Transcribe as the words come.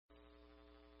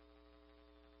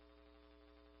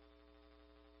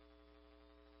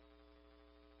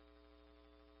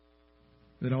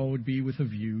that all would be with a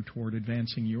view toward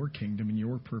advancing your kingdom and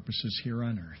your purposes here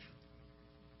on earth.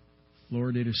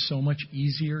 Lord, it is so much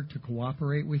easier to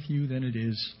cooperate with you than it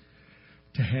is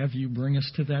to have you bring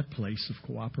us to that place of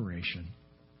cooperation.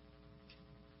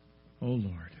 Oh,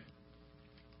 Lord,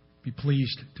 be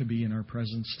pleased to be in our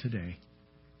presence today.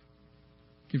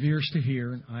 Give ears to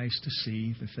hear and eyes to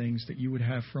see the things that you would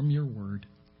have from your word.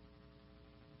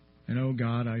 And, oh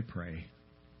God, I pray,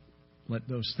 let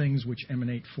those things which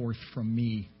emanate forth from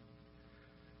me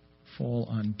fall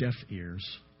on deaf ears,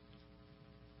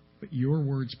 but your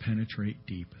words penetrate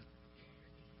deep.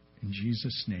 In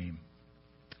Jesus' name,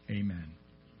 amen.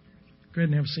 Go ahead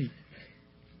and have a seat.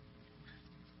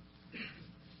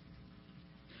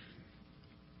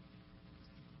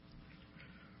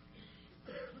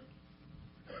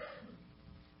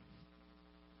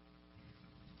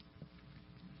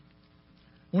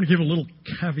 I want to give a little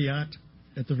caveat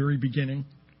at the very beginning.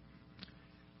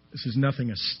 This is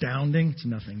nothing astounding. It's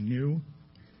nothing new.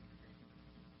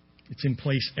 It's in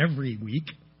place every week.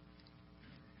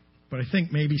 But I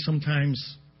think maybe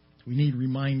sometimes we need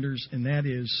reminders, and that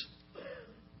is,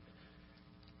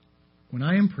 when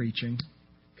I am preaching,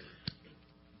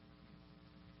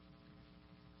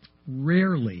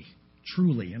 rarely,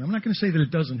 truly, and I'm not going to say that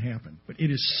it doesn't happen, but it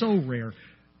is so rare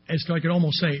as to I could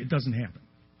almost say it doesn't happen.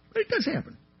 But it does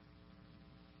happen.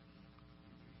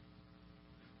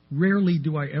 Rarely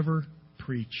do I ever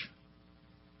preach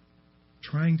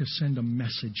trying to send a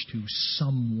message to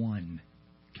someone.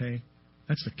 Okay?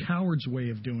 That's the coward's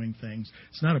way of doing things.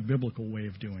 It's not a biblical way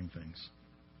of doing things.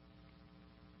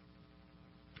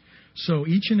 So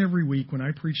each and every week when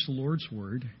I preach the Lord's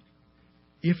Word,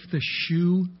 if the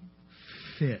shoe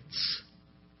fits,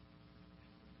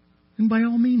 then by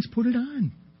all means put it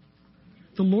on.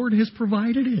 The Lord has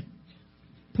provided it.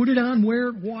 Put it on, wear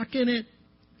it, walk in it.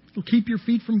 It'll keep your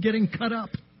feet from getting cut up.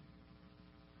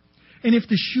 And if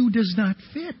the shoe does not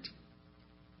fit,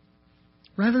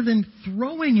 rather than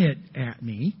throwing it at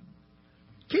me,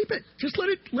 keep it. Just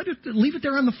leave it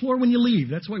there on the floor when you leave.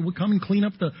 That's why we'll come and clean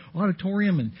up the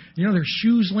auditorium, and there's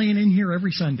shoes laying in here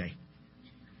every Sunday.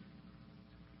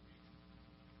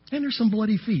 And there's some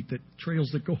bloody feet, trails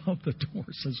that go out the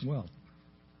doors as well.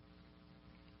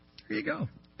 There you go.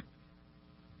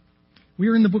 We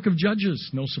are in the book of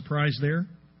Judges. No surprise there.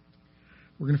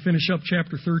 We're going to finish up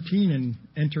chapter 13 and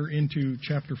enter into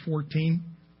chapter 14.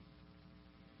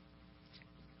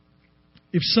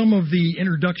 If some of the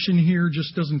introduction here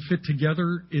just doesn't fit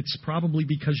together, it's probably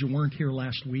because you weren't here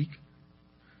last week.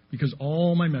 Because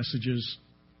all my messages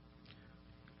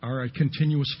are a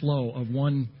continuous flow of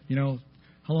one,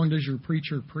 how long does your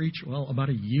preacher preach? Well, about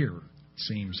a year, it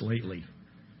seems, lately.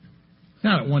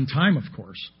 Not at one time, of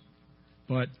course.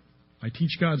 But I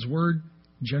teach God's Word,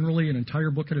 generally an entire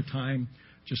book at a time.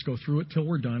 Just go through it till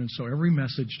we're done. And so every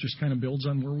message just kind of builds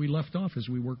on where we left off as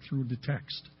we work through the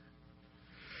text.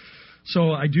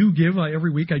 So I do give,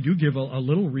 every week I do give a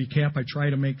little recap. I try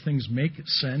to make things make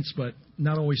sense, but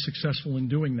not always successful in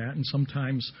doing that. And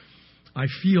sometimes I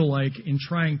feel like in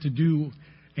trying to do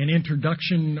an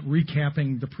introduction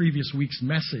recapping the previous week's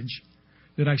message,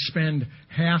 that I spend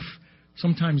half,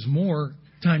 sometimes more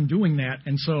time doing that.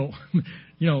 And so,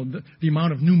 the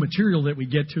amount of new material that we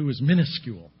get to is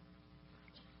minuscule.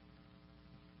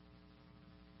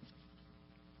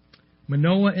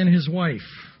 Manoah and his wife,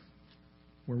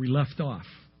 where we left off,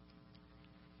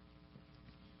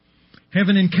 have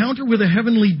an encounter with a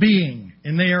heavenly being,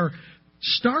 and they are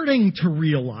starting to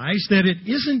realize that it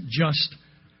isn't just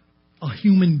a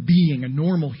human being, a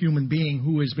normal human being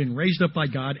who has been raised up by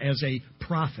God as a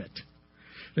prophet.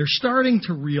 They're starting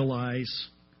to realize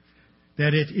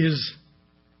that it is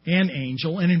an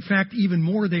angel, and in fact, even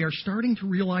more, they are starting to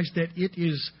realize that it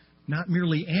is not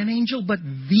merely an angel, but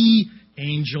the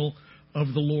angel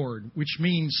of the Lord, which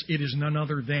means it is none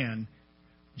other than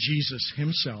Jesus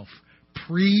himself,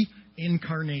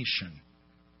 pre-incarnation.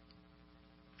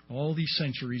 All these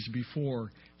centuries before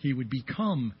he would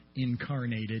become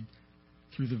incarnated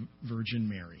through the Virgin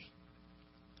Mary.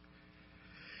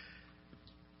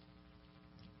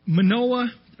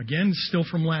 Manoah, again, still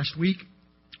from last week,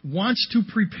 wants to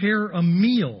prepare a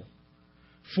meal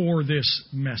for this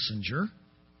messenger,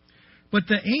 but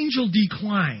the angel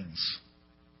declines.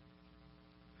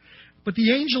 But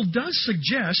the angel does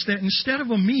suggest that instead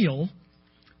of a meal,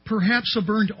 perhaps a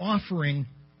burnt offering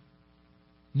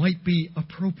might be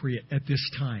appropriate at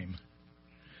this time.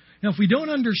 Now, if we don't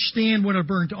understand what a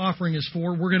burnt offering is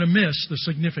for, we're going to miss the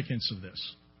significance of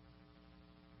this.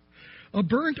 A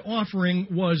burnt offering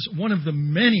was one of the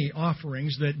many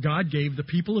offerings that God gave the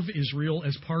people of Israel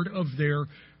as part of their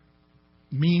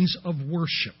means of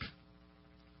worship.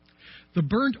 the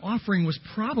burnt offering was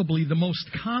probably the most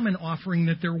common offering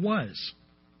that there was.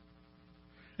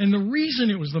 And the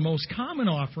reason it was the most common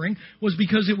offering was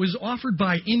because it was offered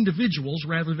by individuals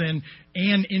rather than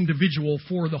an individual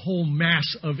for the whole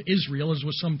mass of Israel, as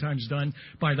was sometimes done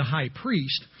by the high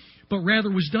priest, but rather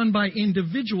was done by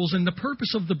individuals. And the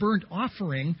purpose of the burnt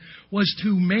offering was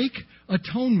to make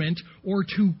atonement or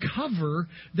to cover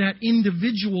that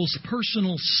individual's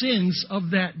personal sins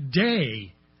of that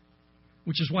day,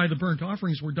 which is why the burnt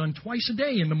offerings were done twice a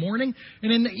day, in the morning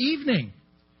and in the evening.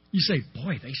 You say,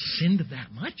 boy, they sinned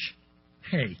that much?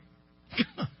 Hey,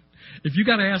 if you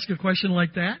got to ask a question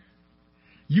like that,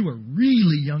 you are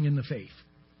really young in the faith,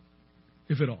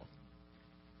 if at all.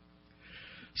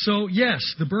 So, yes,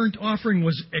 the burnt offering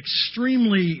was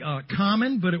extremely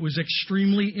common, but it was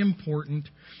extremely important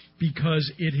because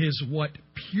it is what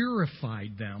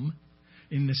purified them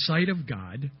in the sight of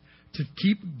God to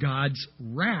keep God's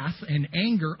wrath and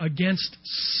anger against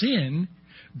sin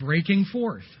breaking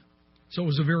forth. So it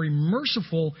was a very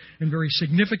merciful and very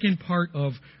significant part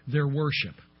of their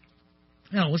worship.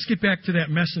 Now, let's get back to that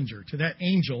messenger, to that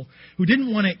angel who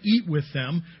didn't want to eat with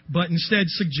them, but instead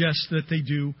suggests that they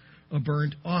do a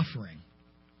burnt offering.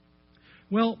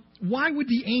 Well, why would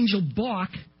the angel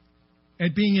balk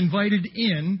at being invited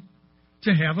in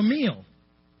to have a meal?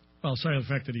 Well, aside from the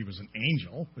fact that he was an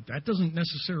angel, but that doesn't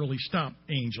necessarily stop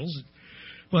angels.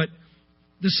 But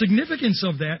the significance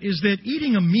of that is that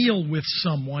eating a meal with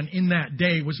someone in that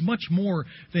day was much more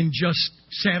than just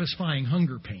satisfying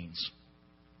hunger pains.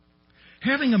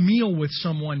 Having a meal with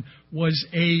someone was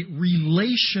a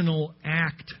relational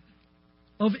act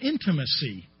of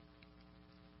intimacy,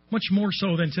 much more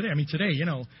so than today. I mean, today,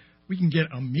 we can get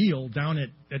a meal down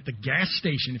at the gas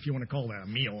station, if you want to call that a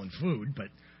meal and food, but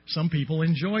some people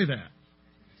enjoy that.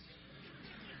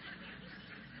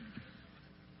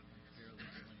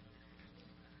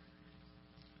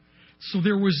 So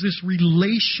there was this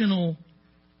relational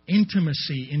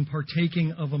intimacy in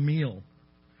partaking of a meal,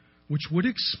 which would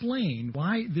explain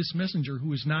why this messenger,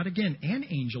 who is not, again, an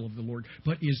angel of the Lord,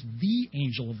 but is the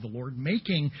angel of the Lord,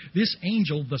 making this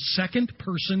angel the second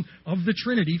person of the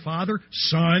Trinity, Father,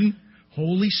 Son,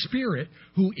 Holy Spirit,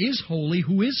 who is holy,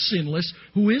 who is sinless,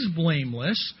 who is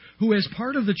blameless, who as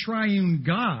part of the triune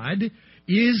God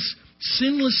is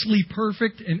sinlessly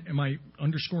perfect, and am I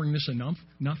underscoring this enough?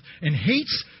 And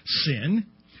hates sin.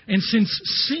 And since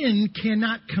sin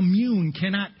cannot commune,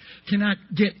 cannot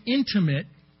get intimate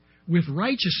with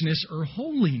righteousness or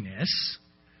holiness,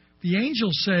 the angel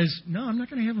says, no, I'm not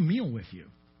going to have a meal with you.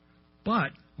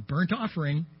 But a burnt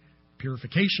offering,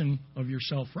 purification of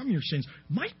yourself from your sins,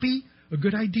 might be a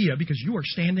good idea because you are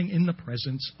standing in the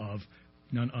presence of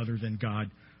none other than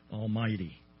God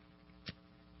Almighty.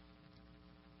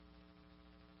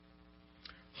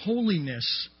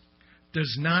 Holiness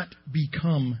does not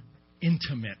become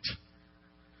intimate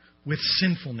with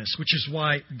sinfulness, which is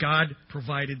why God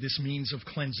provided this means of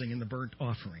cleansing in the burnt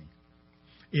offering.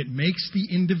 It makes the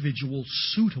individual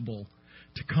suitable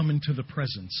to come into the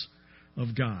presence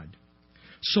of God.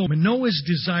 So Manoah's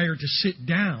desire to sit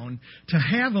down to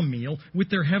have a meal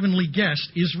with their heavenly guest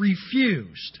is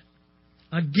refused.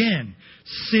 Again,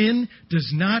 sin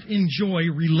does not enjoy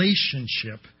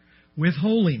relationship with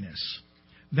holiness.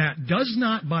 That does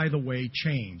not, by the way,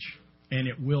 change, and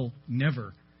it will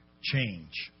never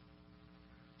change.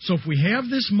 So if we have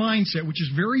this mindset, which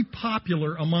is very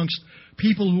popular amongst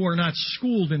people who are not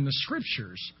schooled in the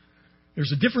Scriptures,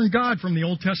 there's a different God from the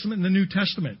Old Testament and the New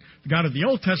Testament. The God of the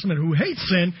Old Testament who hates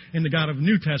sin, and the God of the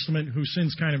New Testament who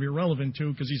sin's kind of irrelevant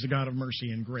to because he's a God of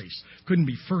mercy and grace. Couldn't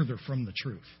be further from the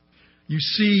truth. You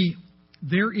see,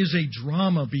 there is a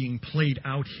drama being played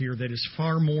out here that is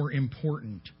far more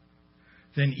important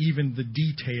than even the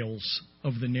details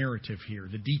of the narrative here,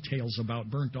 the details about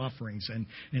burnt offerings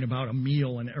and about a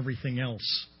meal and everything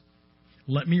else.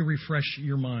 Let me refresh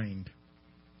your mind.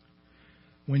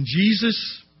 When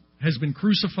Jesus has been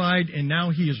crucified and now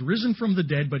he is risen from the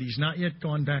dead, but he's not yet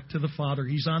gone back to the Father,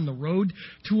 he's on the road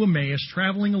to Emmaus,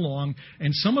 traveling along,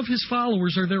 and some of his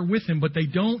followers are there with him, but they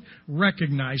don't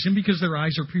recognize him because their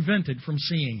eyes are prevented from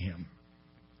seeing him.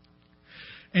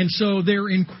 And so they're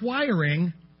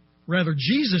inquiring. Rather,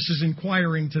 Jesus is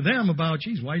inquiring to them about,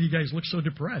 geez, why do you guys look so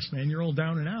depressed, man? You're all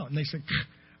down and out. And they say,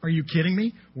 are you kidding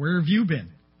me? Where have you been?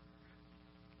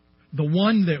 The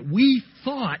one that we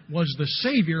thought was the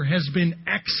Savior has been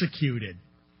executed.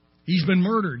 He's been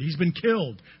murdered. He's been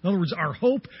killed. In other words, our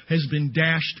hope has been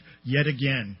dashed yet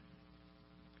again.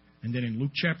 And then in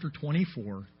Luke chapter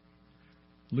 24,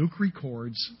 Luke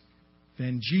records,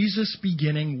 then Jesus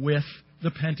beginning with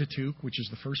the Pentateuch, which is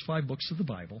the first 5 books of the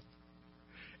Bible,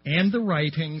 and the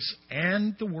writings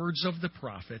and the words of the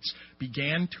prophets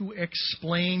began to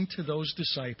explain to those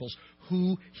disciples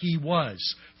who he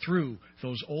was through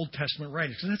those Old Testament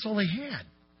writings. Because that's all they had.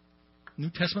 The New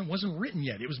Testament wasn't written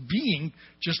yet. It was being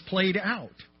just played out.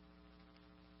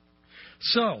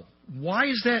 So, why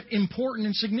is that important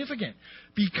and significant?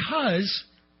 Because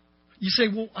you say,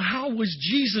 well, how was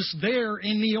Jesus there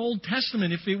in the Old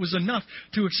Testament if it was enough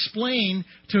to explain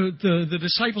to the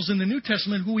disciples in the New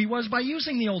Testament who he was by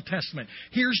using the Old Testament?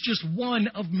 Here's just one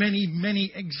of many,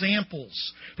 many examples.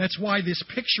 That's why this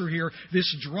picture here,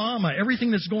 this drama, everything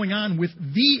that's going on with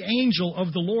the angel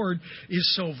of the Lord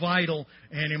is so vital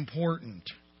and important.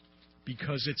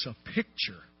 Because it's a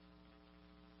picture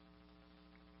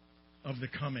of the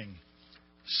coming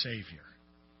Savior.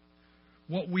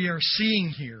 What we are seeing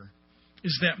here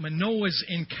is that Manoah's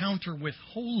encounter with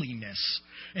holiness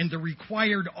and the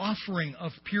required offering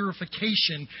of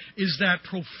purification is that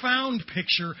profound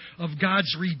picture of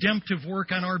God's redemptive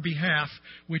work on our behalf,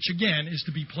 which again is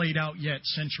to be played out yet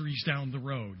centuries down the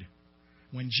road,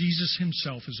 when Jesus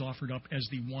himself is offered up as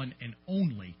the one and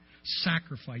only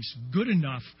sacrifice, good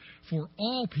enough for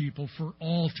all people for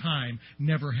all time,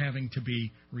 never having to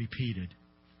be repeated.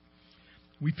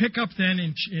 We pick up then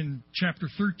in chapter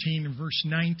 13 and verse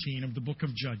 19 of the book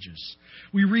of Judges.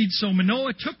 We read, "So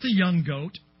Manoah took the young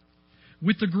goat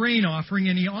with the grain offering,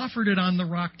 and he offered it on the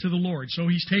rock to the Lord." So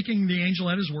he's taking the angel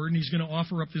at his word, and he's going to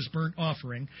offer up this burnt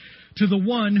offering to the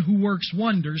one who works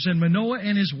wonders. And Manoah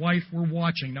and his wife were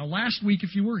watching. Now, last week,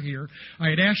 if you were here, I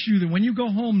had asked you that when you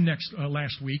go home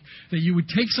last week, that you would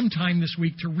take some time this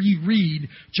week to reread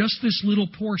just this little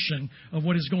portion of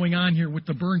what is going on here with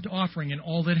the burnt offering and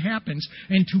all that happens,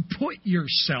 and to put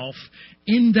yourself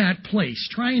in that place,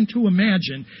 trying to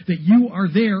imagine that you are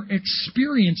there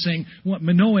experiencing what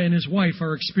Manoah and his wife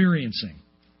are experiencing.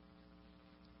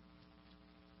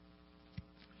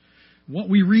 What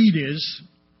we read is,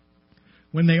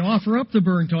 when they offer up the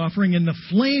burnt offering and the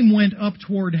flame went up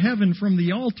toward heaven from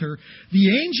the altar,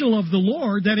 the angel of the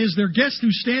Lord, that is their guest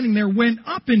who's standing there, went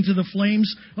up into the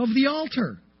flames of the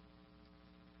altar.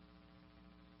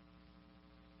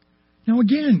 Now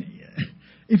again,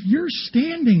 if you're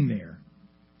standing there,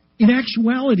 in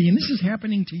actuality, and this is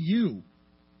happening to you,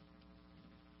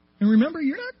 and remember,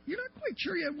 you're not quite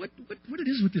sure yet what it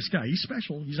is with this guy. He's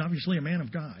special. He's obviously a man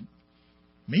of God.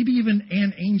 Maybe even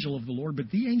an angel of the Lord,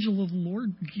 but the angel of the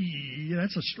Lord,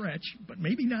 that's a stretch, but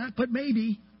maybe not, but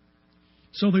maybe.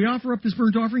 So they offer up this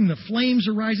burnt offering, the flames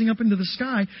are rising up into the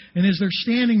sky, and as they're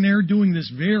standing there doing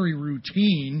this very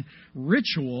routine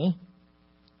ritual,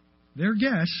 their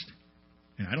guest,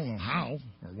 and I don't know how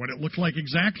or what it looked like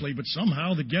exactly, but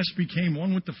somehow the guest became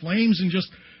one with the flames and just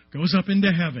goes up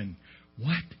into heaven.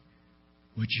 What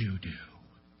would you do?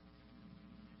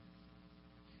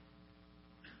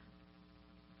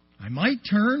 I might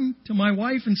turn to my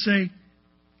wife and say,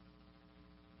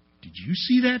 "Did you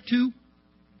see that too?"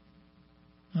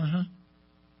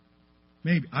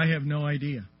 Maybe. I have no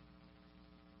idea.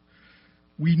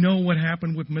 We know what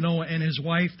happened with Manoah and his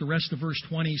wife. The rest of verse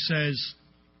 20 says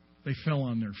they fell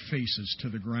on their faces to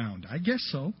the ground. I guess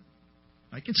so.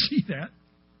 I can see that.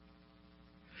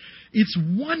 It's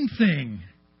one thing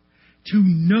to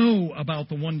know about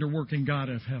the wonder-working God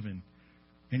of heaven,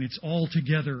 and it's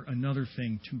altogether another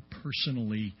thing to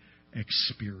personally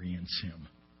experience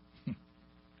Him.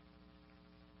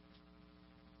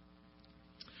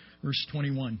 Verse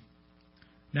 21.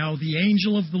 Now the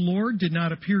angel of the Lord did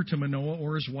not appear to Manoah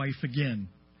or his wife again.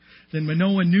 Then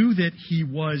Manoah knew that he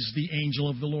was the angel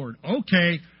of the Lord.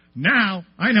 Okay, now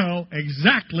I know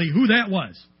exactly who that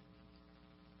was.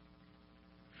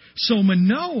 So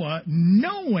Manoah,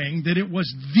 knowing that it was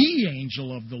the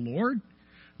angel of the Lord,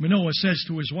 Manoah says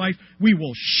to his wife, "We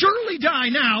will surely die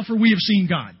now, for we have seen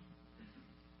God."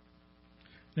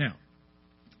 Now,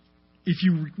 if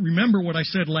you remember what I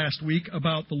said last week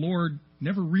about the Lord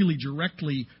never really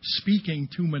directly speaking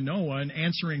to Manoah and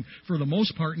answering for the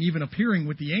most part and even appearing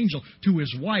with the angel to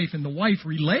his wife and the wife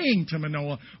relaying to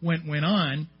Manoah what went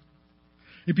on,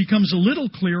 it becomes a little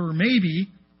clearer maybe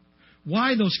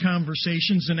why those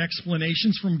conversations and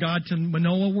explanations from God to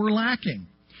Manoah were lacking.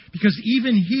 Because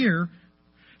even here,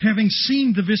 having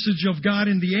seen the visage of God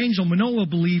in the angel, Manoah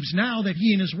believes now that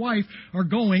he and his wife are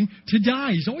going to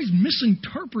die. He's always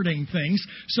misinterpreting things,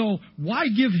 so why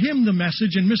give him the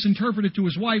message and misinterpret it to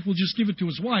his wife? We'll just give it to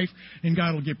his wife, and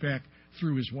God will get back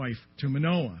through his wife to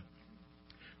Manoah.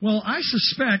 Well, I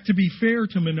suspect, to be fair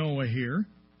to Manoah here,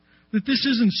 that this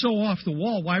isn't so off the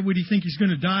wall. Why would he think he's going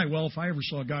to die? Well, if I ever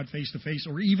saw God face to face,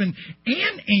 or even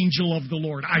an angel of the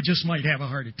Lord, I just might have a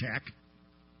heart attack.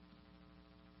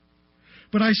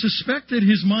 But I suspect that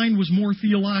his mind was more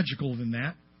theological than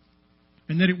that.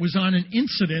 and that it was on an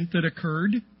incident that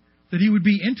occurred that he would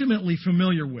be intimately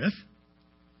familiar with,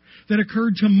 that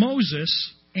occurred to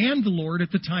Moses and the Lord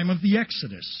at the time of the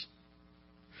Exodus.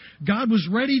 God was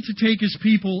ready to take His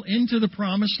people into the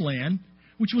promised land,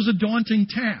 which was a daunting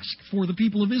task for the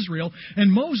people of Israel.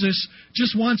 And Moses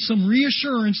just wants some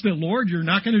reassurance that, Lord, you're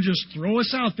not going to just throw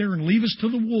us out there and leave us to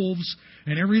the wolves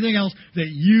and everything else,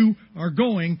 that you are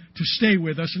going to stay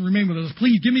with us and remain with us.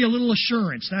 Please give me a little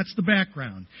assurance. That's the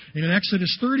background. And in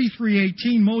Exodus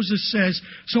 33:18, Moses says,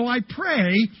 "So I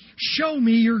pray, show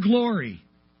me your glory."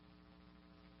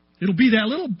 It'll be that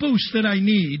little boost that I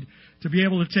need to be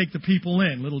able to take the people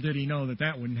in. Little did he know that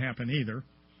that wouldn't happen either.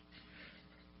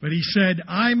 But he said,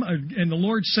 and the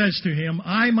Lord says to him,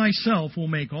 "I myself will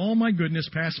make all my goodness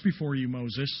pass before you,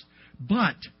 Moses.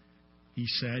 But," he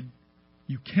said,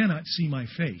 "you cannot see my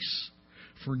face,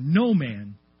 for no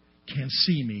man can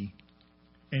see me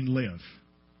and live."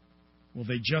 Well,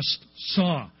 they just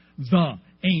saw the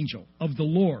angel of the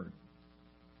Lord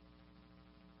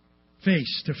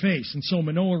face to face. And so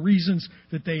Manoah reasons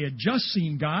that they had just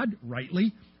seen God,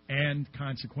 rightly, and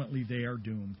consequently they are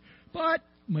doomed. But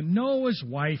Manoah's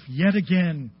wife, yet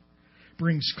again,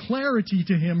 brings clarity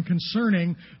to him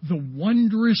concerning the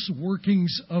wondrous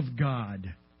workings of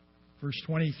God. Verse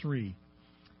 23,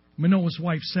 Manoah's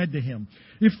wife said to him,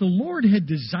 "If the Lord had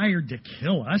desired to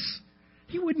kill us,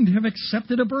 He wouldn't have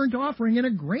accepted a burnt offering and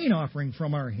a grain offering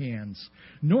from our hands.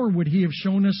 Nor would He have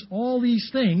shown us all these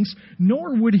things,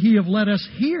 nor would He have let us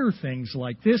hear things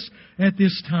like this at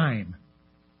this time."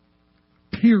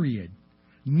 Period.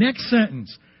 Next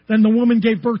sentence. Then the woman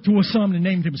gave birth to a son and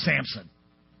named him Samson.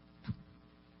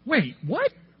 Wait,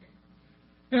 what?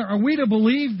 Are we to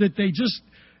believe that they just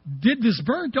did this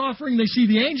burnt offering? They see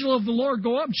the angel of the Lord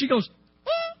go up, and she goes,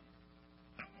 "Oh!"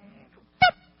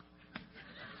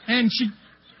 And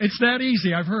it's that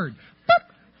easy, I've heard.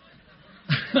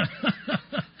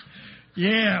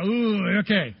 Yeah, ooh,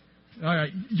 okay. All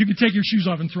right, you can take your shoes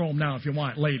off and throw them now if you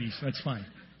want, ladies. That's fine.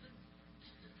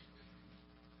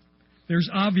 There's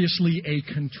obviously a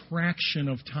contraction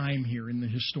of time here in the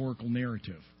historical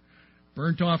narrative.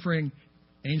 Burnt offering,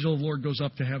 angel of the Lord goes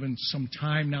up to heaven. Some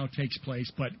time now takes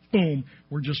place, but boom,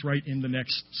 we're just right in the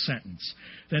next sentence.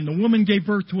 Then the woman gave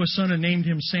birth to a son and named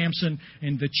him Samson,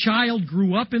 and the child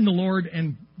grew up in the Lord,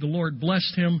 and the Lord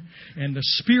blessed him, and the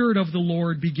Spirit of the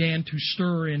Lord began to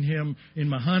stir in him in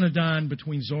Mahaneh-dan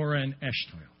between Zorah and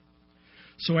Eshtaol.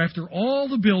 So after all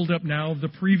the buildup now of the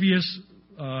previous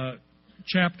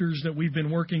chapters that we've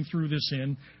been working through this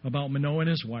in, about Manoah and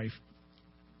his wife,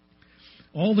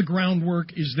 all the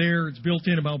groundwork is there. It's built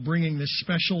in about bringing this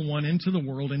special one into the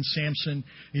world, and Samson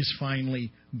is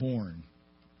finally born.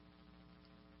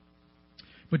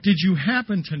 But did you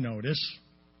happen to notice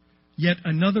yet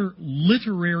another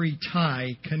literary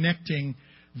tie connecting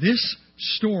this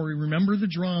story? Remember the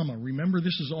drama. Remember,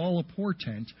 this is all a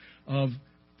portent of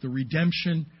the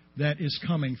redemption that is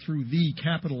coming through the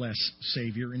capital S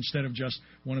Savior instead of just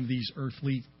one of these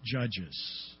earthly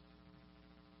judges.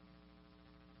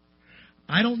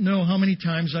 I don't know how many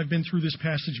times I've been through this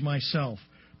passage myself,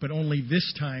 but only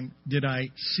this time did I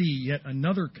see yet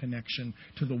another connection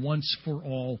to the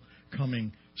once-for-all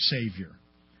coming Savior.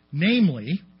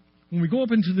 Namely, when we go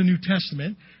up into the New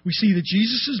Testament, we see that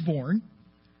Jesus is born,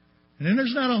 and then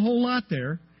there's not a whole lot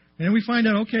there. And then we find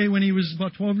out, okay, when he was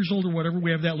about 12 years old or whatever,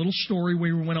 we have that little story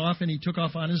where he went off and he took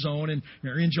off on his own, and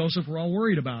Mary and Joseph were all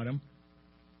worried about him.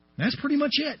 That's pretty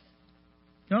much it.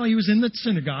 No, he was in the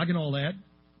synagogue and all that,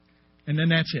 and then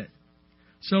that's it.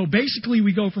 So basically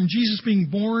we go from Jesus being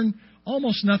born,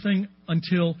 almost nothing,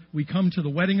 until we come to the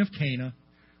wedding of Cana,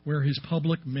 where his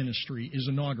public ministry is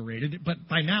inaugurated. But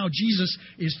by now, Jesus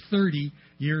is 30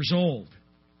 years old.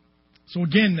 So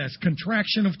again, that's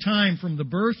contraction of time from the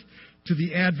birth to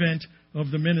the advent of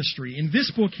the ministry. In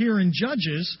this book here in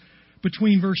Judges,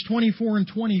 between verse 24 and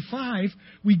 25,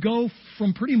 we go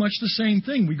from pretty much the same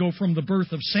thing. We go from the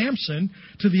birth of Samson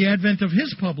to the advent of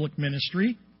his public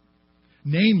ministry.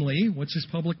 Namely, what's his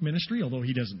public ministry? Although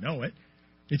he doesn't know it.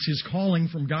 It's his calling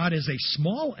from God as a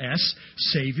small s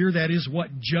Savior. That is what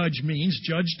judge means.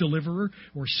 Judge, deliverer,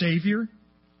 or Savior.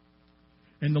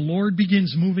 And the Lord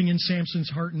begins moving in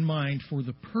Samson's heart and mind for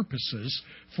the purposes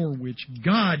for which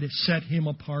God set him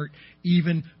apart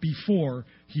even before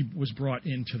he was brought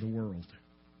into the world.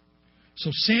 So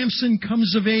Samson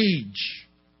comes of age,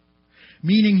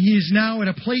 meaning he is now at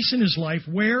a place in his life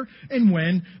where and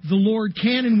when the Lord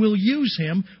can and will use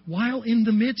him while in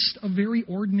the midst of very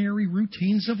ordinary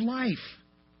routines of life.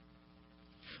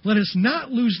 Let us not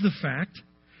lose the fact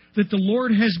that the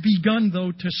Lord has begun,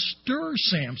 though, to stir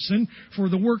Samson for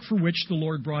the work for which the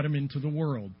Lord brought him into the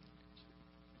world.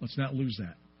 Let's not lose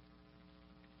that.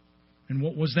 And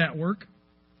what was that work?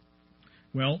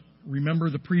 Well, remember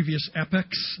the previous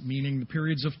epochs, meaning the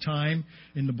periods of time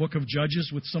in the book of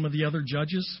Judges with some of the other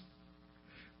judges?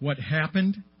 What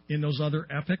happened in those other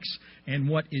epochs and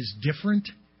what is different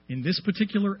in this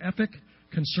particular epoch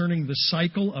concerning the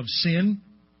cycle of sin,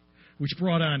 which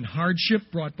brought on hardship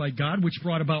brought by God, which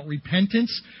brought about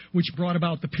repentance, which brought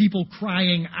about the people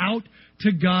crying out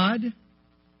to God,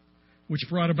 which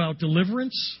brought about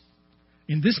deliverance.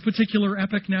 In this particular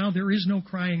epoch now, there is no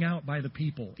crying out by the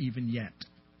people even yet.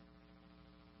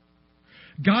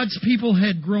 God's people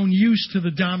had grown used to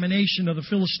the domination of the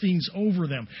Philistines over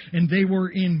them, and they were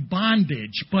in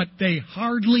bondage, but they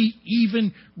hardly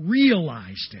even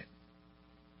realized it.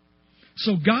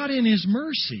 So God in His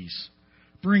mercies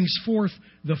brings forth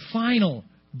the final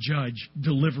judge,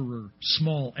 deliverer,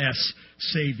 small s,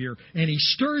 Savior, and He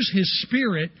stirs His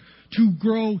Spirit to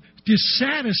grow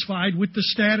dissatisfied with the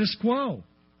status quo.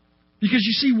 Because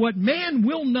you see, what man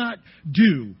will not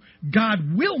do, God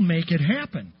will make it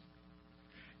happen.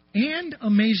 And,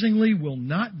 amazingly, will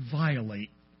not violate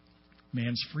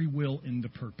man's free will in the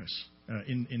purpose,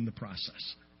 in the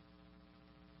process.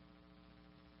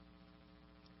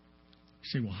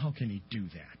 You say, well, how can He do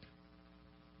that?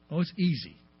 Oh, it's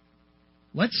easy.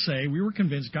 Let's say we were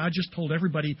convinced God just told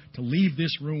everybody to leave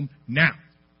this room now.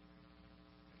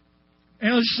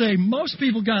 And let's say most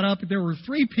people got up, there were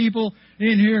 3 people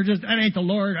in here, just, that ain't the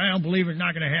Lord, I don't believe it's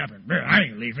not going to happen. I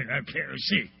ain't leaving, I can't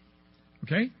see.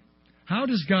 Okay? How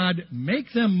does God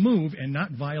make them move and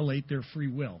not violate their free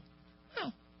will?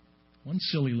 Well, one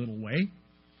silly little way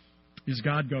is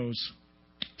God goes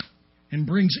and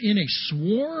brings in a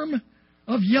swarm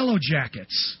of yellow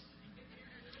jackets.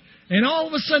 And all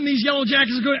of a sudden these yellow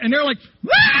jackets are going, and they're like,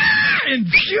 wah! And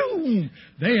phew!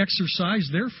 They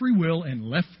exercised their free will and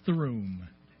left the room.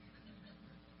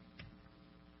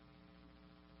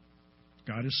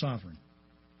 God is sovereign.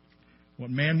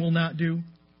 What man will not do,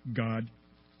 God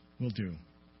will do.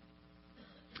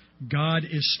 God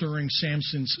is stirring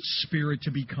Samson's spirit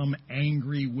to become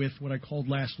angry with what I called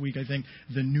last week, I think,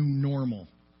 the new normal.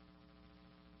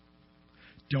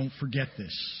 Don't forget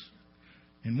this.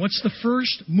 And what's the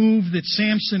first move that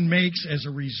Samson makes as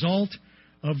a result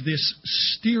of this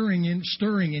stirring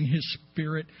in his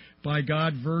spirit by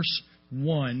God? Verse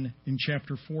 1 in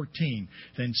chapter 14.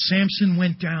 Then Samson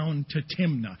went down to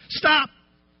Timnah. Stop!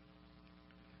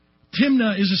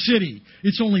 Timnah is a city.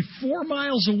 It's only 4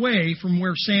 miles away from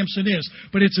where Samson is,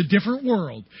 but it's a different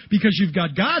world because you've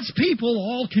got God's people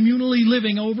all communally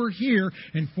living over here,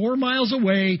 and 4 miles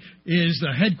away is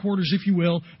the headquarters, if you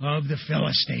will, of the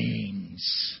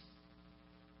Philistines.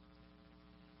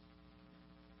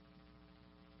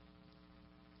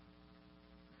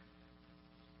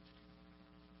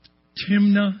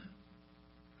 Timnah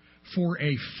for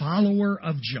a follower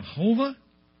of Jehovah,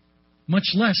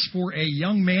 much less for a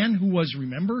young man who was,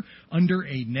 remember, under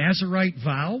a Nazirite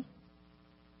vow,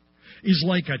 is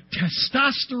like a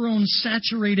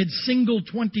testosterone-saturated single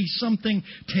 20-something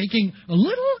taking a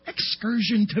little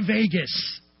excursion to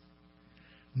Vegas.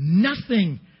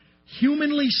 Nothing,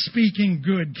 humanly speaking,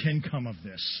 good can come of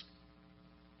this.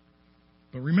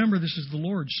 But remember, this is the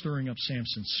Lord stirring up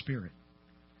Samson's spirit.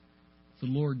 The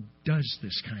Lord does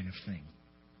this kind of thing.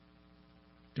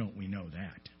 Don't we know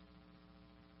that?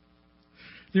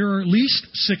 There are at least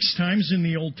 6 times in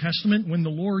the Old Testament when the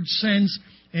Lord sends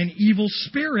an evil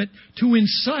spirit to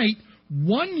incite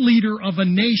one leader of a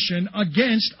nation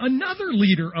against another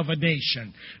leader of a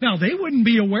nation. Now, they wouldn't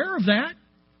be aware of that.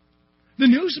 The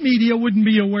news media wouldn't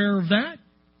be aware of that.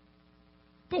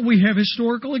 But we have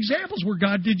historical examples where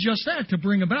God did just that to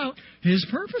bring about His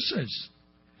purposes.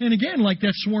 And again, like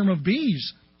that swarm of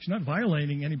bees, He's not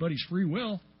violating anybody's free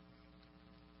will.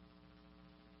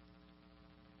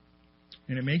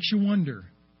 And it makes you wonder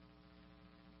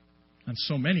on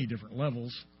so many different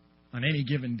levels on any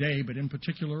given day, but in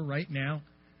particular right now,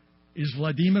 is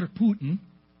Vladimir Putin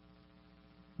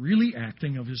really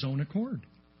acting of his own accord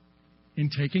in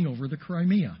taking over the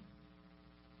Crimea?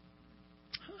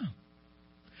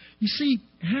 You see,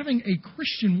 having a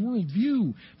Christian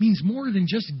worldview means more than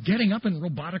just getting up and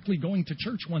robotically going to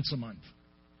church once a month.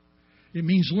 It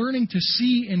means learning to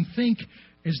see and think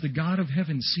as the God of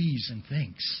heaven sees and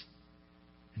thinks,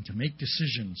 and to make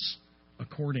decisions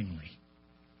accordingly.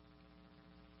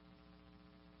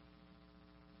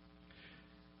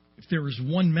 If there is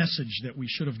one message that we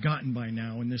should have gotten by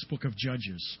now in this book of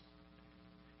Judges,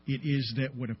 it is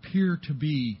that what appear to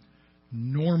be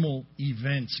normal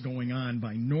events going on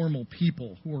by normal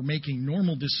people who are making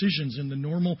normal decisions in the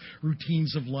normal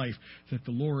routines of life, that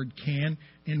the Lord can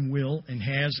and will and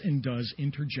has and does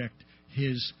interject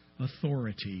His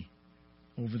authority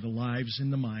over the lives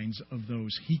and the minds of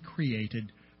those He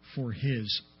created for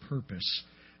His purpose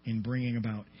in bringing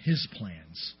about His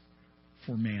plans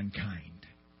for mankind.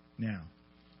 Now,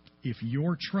 if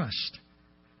your trust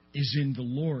is in the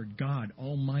Lord God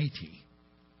Almighty,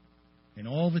 and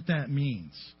all that that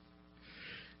means,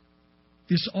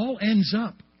 this all ends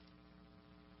up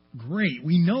great.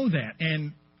 We know that,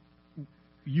 and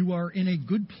you are in a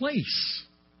good place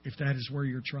if that is where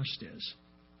your trust is.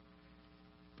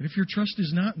 But if your trust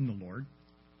is not in the Lord,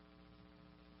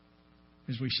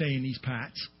 as we say in these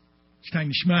parts, it's time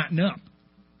to smarten up.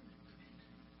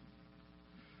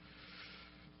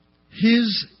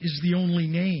 His is the only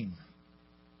name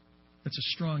that's a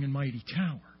strong and mighty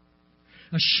tower,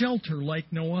 a shelter like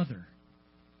no other.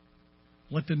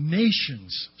 Let the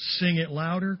nations sing it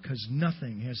louder, because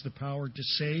nothing has the power to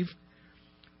save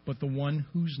but the one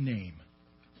whose name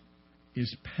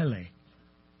is Pele,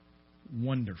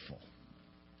 wonderful,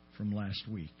 from last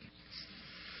week.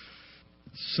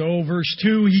 So, verse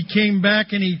 2, he came back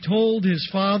and he told his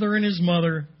father and his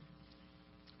mother,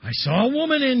 I saw a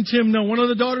woman in Timnah, one of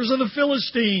the daughters of the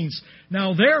Philistines.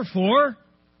 Now, therefore,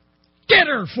 get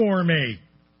her for me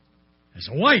as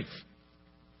a wife.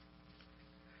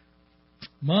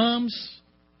 Moms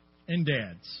and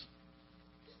dads,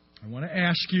 I want to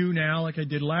ask you now, like I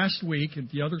did last week in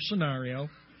the other scenario,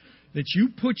 that you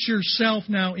put yourself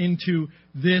now into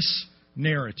this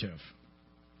narrative.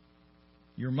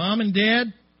 Your mom and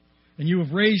dad, and you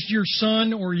have raised your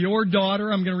son or your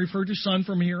daughter, I'm going to refer to son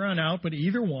from here on out, but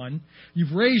either one,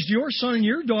 you've raised your son and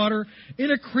your daughter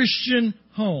in a Christian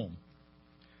home.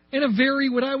 In a very,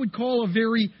 what I would call a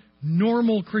very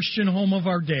normal Christian home of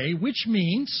our day, which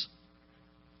means,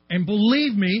 and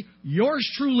believe me, yours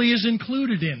truly is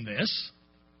included in this,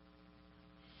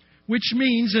 which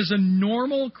means as a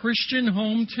normal Christian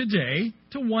home today,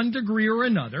 to one degree or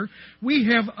another, we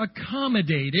have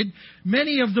accommodated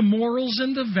many of the morals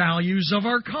and the values of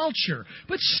our culture.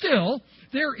 But still,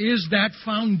 there is that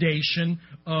foundation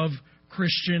of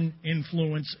Christian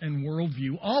influence and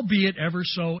worldview, albeit ever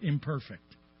so imperfect.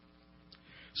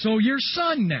 So your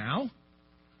son now,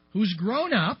 who's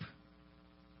grown up,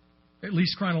 at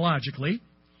least chronologically,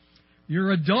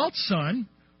 your adult son,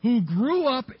 who grew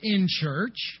up in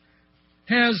church,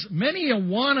 has many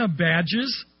Awana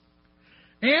badges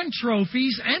and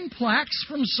trophies and plaques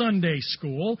from Sunday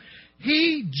school.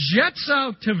 He jets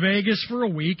out to Vegas for a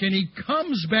week, and he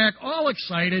comes back all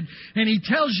excited, and he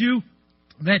tells you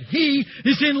that he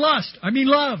is in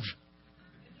love.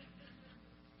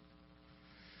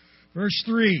 Verse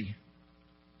 3,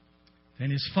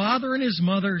 and his father and his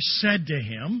mother said to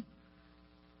him,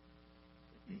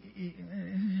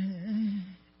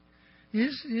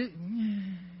 is it...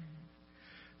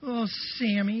 Oh,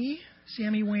 Sammy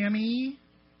Whammy,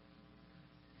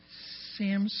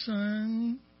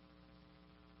 Samson,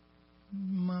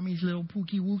 Mommy's little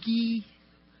Pookie Wookie,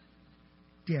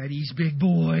 Daddy's big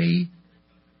boy.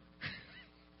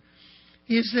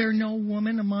 Is there no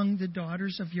woman among the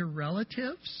daughters of your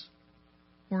relatives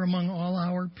or among all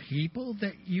our people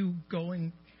that you go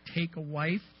and take a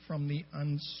wife from the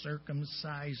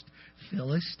uncircumcised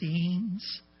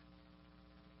Philistines?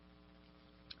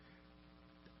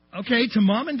 Okay, to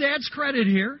mom and dad's credit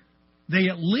here, they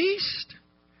at least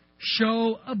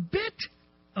show a bit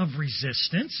of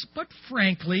resistance, but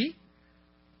frankly,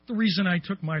 the reason I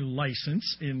took my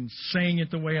license in saying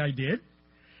it the way I did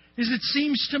is it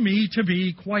seems to me to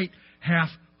be quite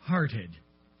half-hearted,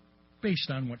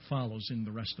 based on what follows in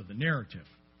the rest of the narrative.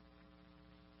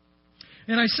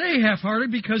 And I say half-hearted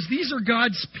because these are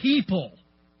God's people.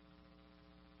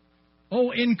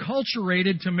 Oh,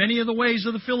 enculturated to many of the ways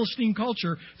of the Philistine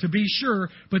culture, to be sure,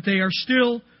 but they are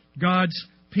still God's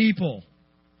people.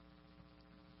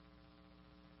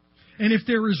 And if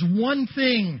there is one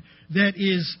thing that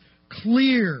is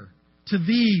clear to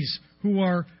these who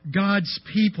are God's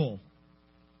people,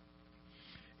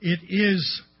 it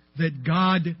is that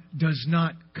God does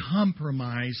not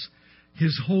compromise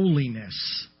His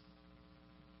holiness.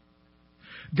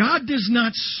 God does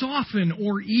not soften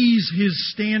or ease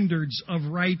His standards of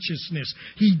righteousness.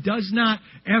 He does not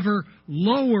ever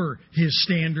lower His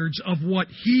standards of what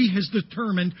He has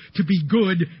determined to be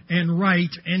good and right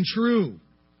and true.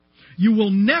 You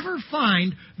will never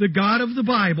find the God of the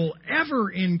Bible ever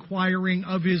inquiring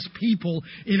of His people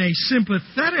in a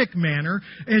sympathetic manner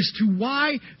as to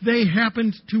why they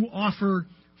happened to offer,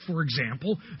 for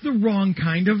example, the wrong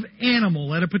kind of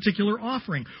animal at a particular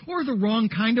offering, or the wrong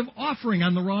kind of offering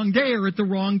on the wrong day, or at the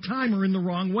wrong time, or in the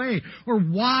wrong way, or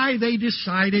why they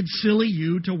decided, silly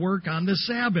you, to work on the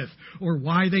Sabbath, or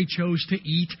why they chose to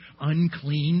eat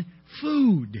unclean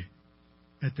food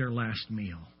at their last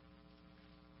meal.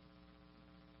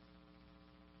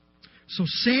 So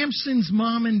Samson's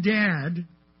mom and dad,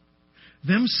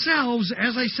 themselves,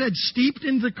 as I said, steeped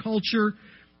in the culture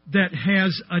that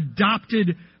has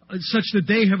adopted, such that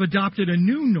they have adopted a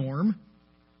new norm,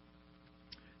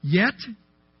 yet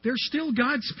they're still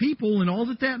God's people, and all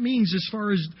that means as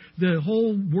far as the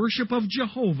whole worship of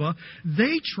Jehovah,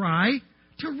 they try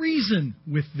to reason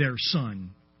with their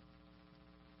son.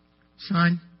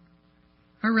 Son,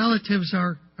 our relatives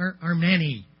are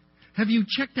many. Have you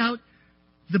checked out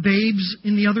the babes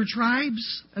in the other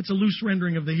tribes? That's a loose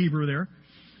rendering of the Hebrew there.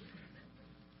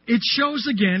 It shows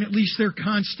again, at least their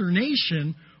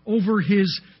consternation over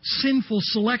his sinful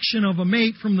selection of a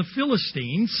mate from the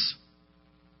Philistines.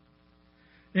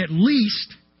 At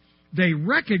least they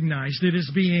recognized it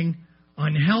as being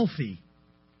unhealthy.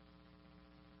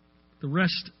 The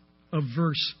rest of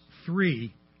verse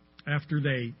 3, after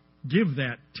they give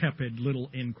that tepid little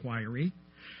inquiry,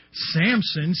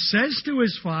 Samson says to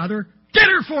his father, "Get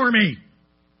her for me,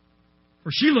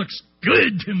 for she looks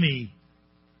good to me."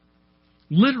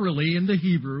 Literally in the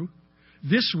Hebrew,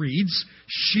 this reads,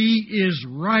 "She is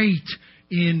right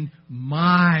in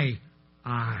my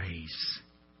eyes."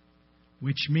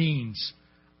 Which means,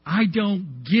 I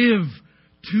don't give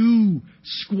two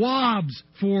squabs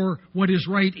for what is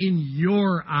right in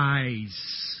your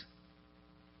eyes.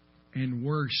 And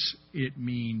worse, it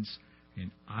means, and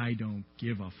I don't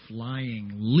give a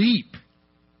flying leap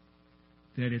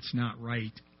that it's not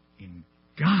right in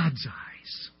God's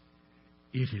eyes.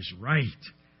 It is right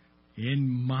in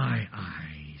my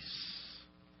eyes.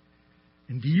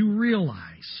 And do you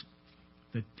realize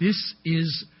that this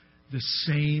is the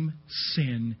same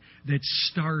sin that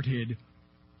started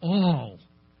all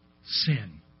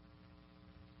sin?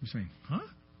 You're saying, huh?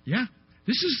 Yeah.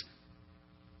 This is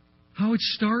how it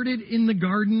started in the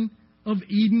Garden of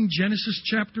Eden, Genesis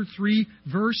chapter 3,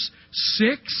 verse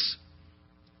 6.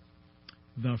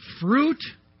 The fruit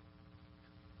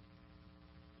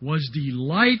was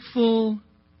delightful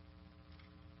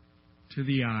to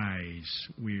the eyes,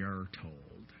 we are told.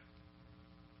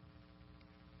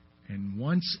 And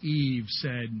once Eve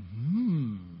said,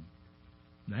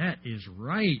 that is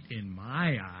right in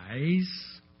my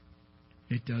eyes,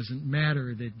 it doesn't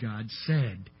matter that God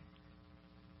said,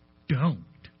 don't.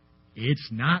 It's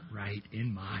not right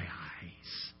in my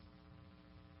eyes.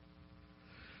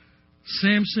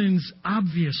 Samson's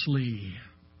obviously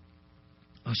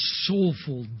a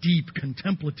soulful, deep,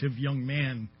 contemplative young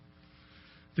man.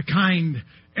 The kind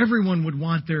everyone would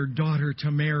want their daughter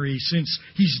to marry, since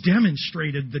he's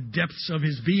demonstrated the depths of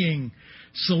his being,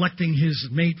 selecting his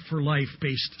mate for life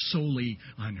based solely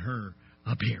on her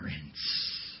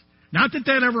appearance. Not that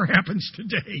that ever happens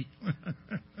today.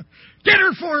 Get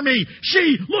her for me!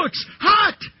 She looks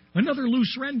hot! Another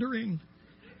loose rendering.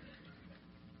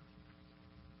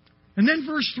 And then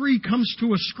verse 3 comes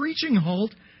to a screeching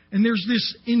halt, and there's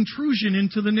this intrusion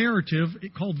into the narrative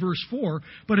called verse 4,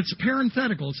 but it's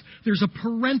parentheticals. There's a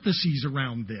parenthesis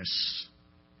around this.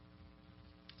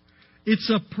 It's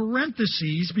a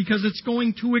parenthesis because it's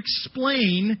going to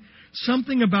explain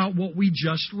something about what we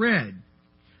just read.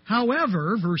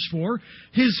 However, verse 4,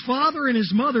 his father and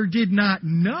his mother did not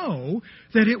know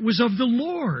that it was of the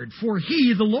Lord, for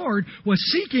he, the Lord, was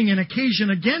seeking an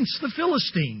occasion against the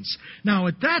Philistines. Now,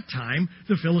 at that time,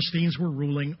 the Philistines were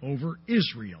ruling over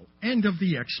Israel. End of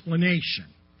the explanation.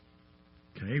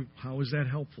 Okay, how is that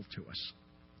helpful to us?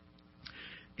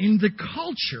 In the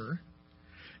culture,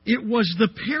 it was the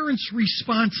parents'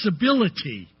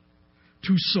 responsibility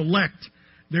to select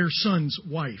their son's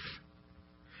wife.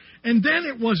 And then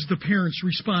it was the parents'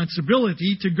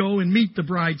 responsibility to go and meet the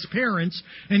bride's parents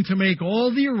and to make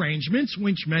all the arrangements,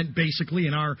 which meant basically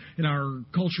in our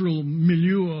cultural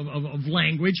milieu of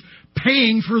language,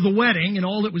 paying for the wedding and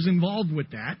all that was involved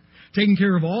with that, taking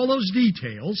care of all those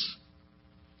details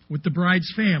with the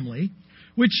bride's family,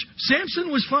 which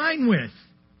Samson was fine with.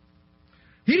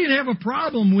 He didn't have a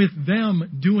problem with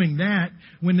them doing that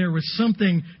when there was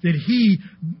something that he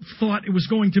thought it was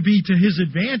going to be to his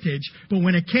advantage. But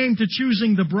when it came to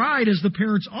choosing the bride, as the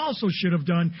parents also should have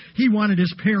done, he wanted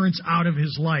his parents out of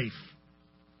his life.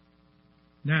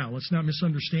 Now, let's not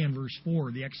misunderstand verse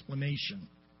 4, the explanation.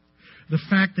 The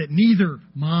fact that neither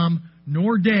mom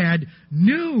nor dad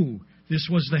knew this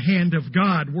was the hand of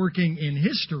God working in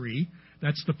history,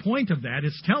 that's the point of that.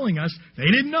 It's telling us they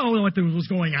didn't know what was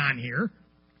going on here.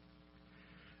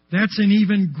 That's an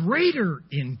even greater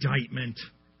indictment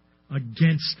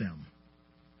against them,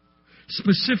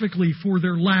 specifically for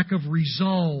their lack of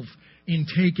resolve in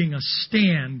taking a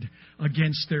stand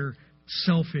against their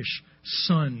selfish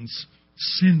son's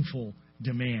sinful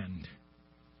demand.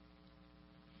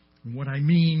 And what I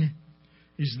mean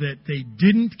is that they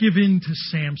didn't give in to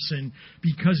Samson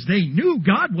because they knew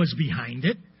God was behind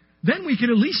it. Then we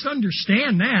could at least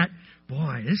understand that.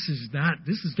 Boy,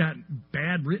 this has got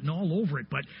bad written all over it,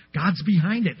 but God's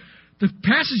behind it. The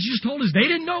passage just told us they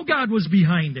didn't know God was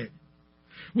behind it,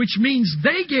 which means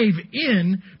they gave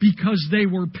in because they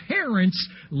were parents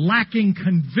lacking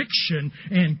conviction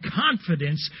and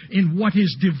confidence in what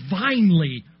is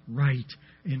divinely right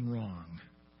and wrong.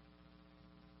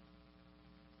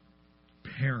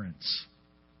 Parents.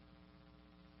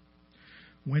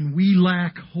 When we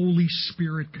lack Holy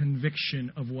Spirit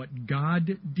conviction of what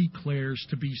God declares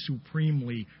to be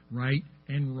supremely right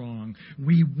and wrong,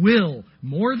 we will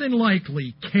more than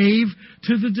likely cave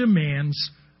to the demands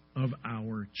of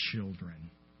our children.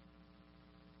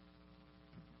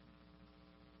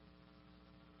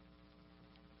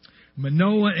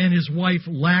 Manoah and his wife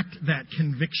lacked that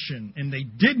conviction, and they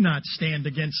did not stand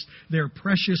against their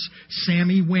precious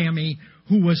Sammy Whammy,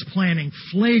 who was planning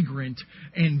flagrant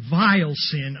and vile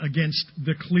sin against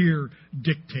the clear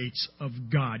dictates of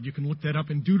God. You can look that up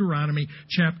in Deuteronomy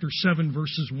chapter 7,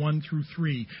 verses 1 through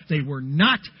 3. They were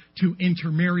not to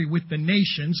intermarry with the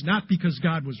nations, not because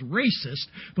God was racist,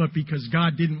 but because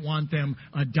God didn't want them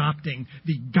adopting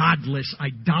the godless,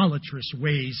 idolatrous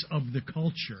ways of the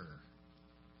culture.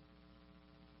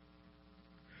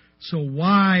 So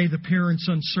why the parents'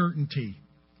 uncertainty?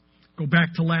 Go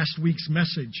back to last week's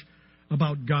message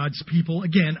about God's people,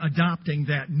 again, adopting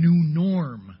that new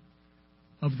norm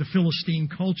of the Philistine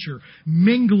culture,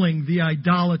 mingling the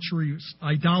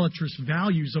idolatrous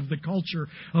values of the culture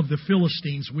of the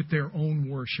Philistines with their own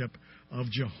worship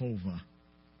of Jehovah.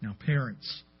 Now,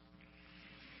 parents,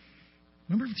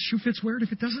 remember, if the shoe fits, wear it.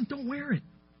 If it doesn't, don't wear it.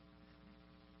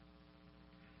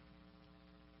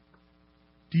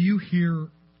 Do you hear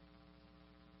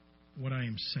what I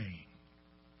am saying?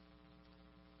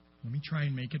 Let me try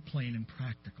and make it plain and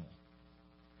practical.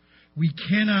 We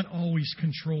cannot always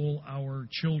control our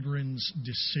children's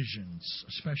decisions,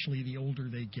 especially the older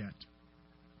they get.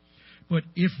 But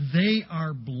if they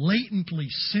are blatantly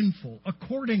sinful,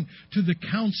 according to the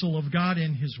counsel of God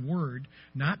and His Word,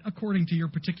 not according to your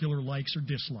particular likes or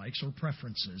dislikes or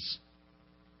preferences,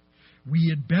 we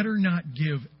had better not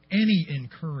give any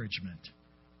encouragement.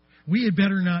 We had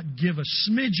better not give a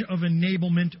smidge of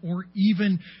enablement or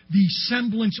even the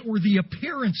semblance or the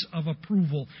appearance of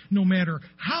approval, no matter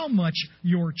how much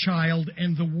your child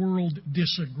and the world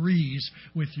disagrees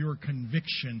with your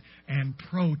conviction and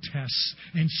protests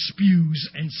and spews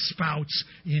and spouts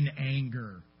in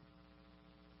anger.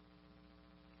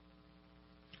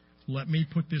 Let me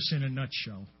put this in a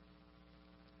nutshell.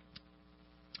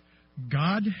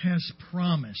 God has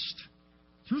promised,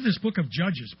 through this book of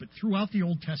Judges, but throughout the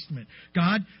Old Testament,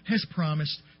 God has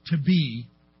promised to be,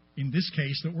 in this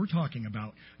case that we're talking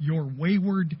about, your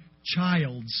wayward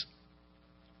child's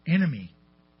enemy.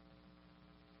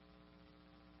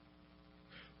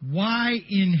 Why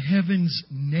in heaven's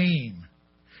name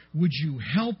would you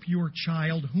help your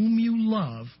child whom you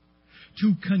love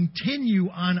to continue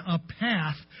on a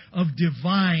path of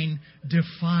divine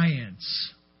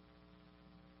defiance?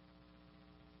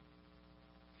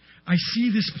 I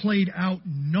see this played out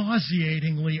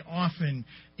nauseatingly often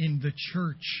in the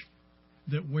church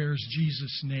that wears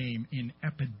Jesus' name in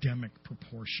epidemic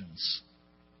proportions.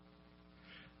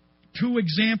 Two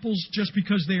examples, just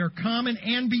because they are common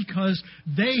and because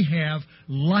they have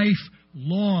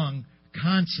lifelong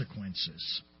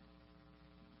consequences.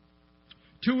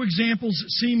 Two examples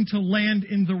seem to land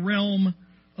in the realm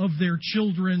of their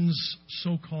children's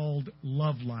so-called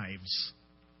love lives.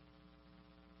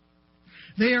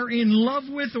 They are in love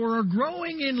with or are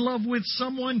growing in love with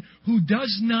someone who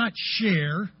does not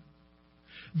share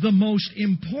the most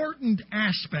important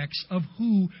aspects of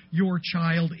who your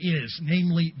child is,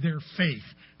 namely their faith.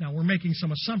 Now, we're making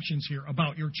some assumptions here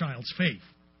about your child's faith.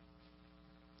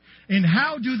 And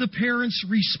how do the parents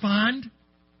respond?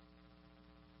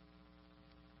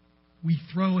 We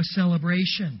throw a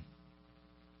celebration.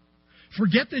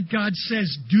 Forget that God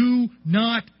says, do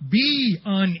not be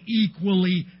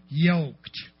unequally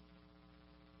yoked.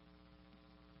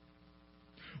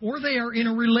 Or they are in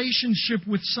a relationship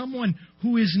with someone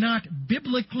who is not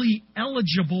biblically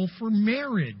eligible for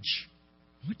marriage.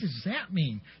 What does that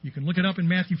mean? You can look it up in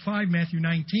Matthew 5, Matthew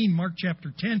 19, Mark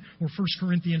chapter 10, or 1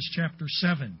 Corinthians chapter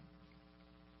 7.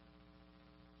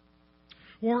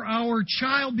 Or our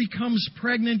child becomes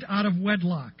pregnant out of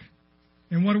wedlock.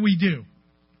 And what do?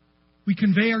 We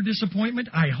convey our disappointment,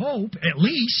 I hope, at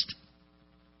least.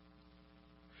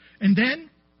 And then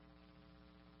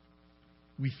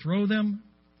we throw them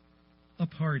a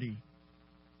party,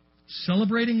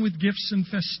 celebrating with gifts and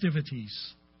festivities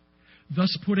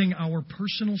thus putting our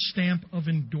personal stamp of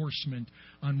endorsement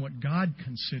on what God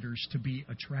considers to be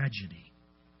a tragedy.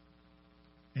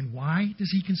 And why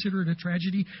does He consider it a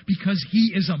tragedy? Because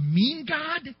He is a mean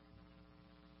God?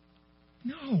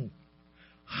 No,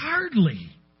 hardly.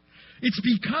 It's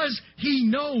because He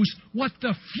knows what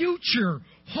the future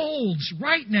holds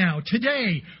right now,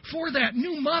 today, for that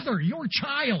new mother, your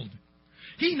child.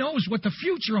 He knows what the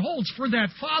future holds for that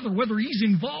father, whether he's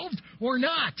involved or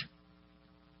not.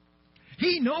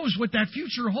 He knows what that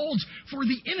future holds for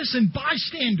the innocent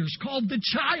bystanders, called the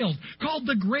child, called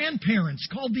the grandparents,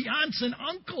 called the aunts and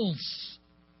uncles.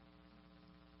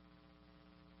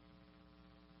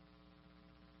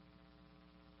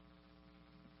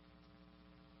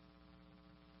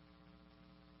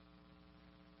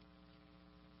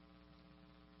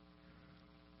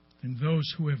 And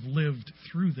those who have lived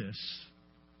through this,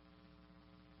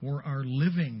 or are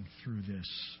living through this,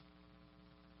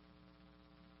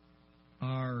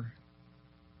 are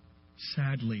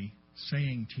sadly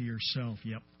saying to yourself,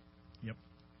 yep,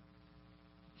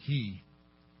 He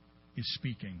is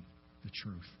speaking the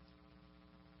truth.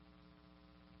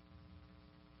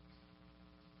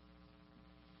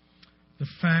 The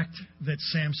fact that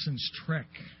Samson's trek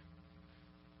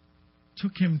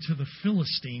took him to the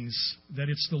Philistines, that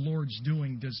it's the Lord's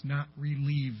doing, does not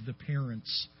relieve the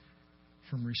parents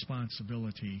from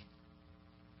responsibility.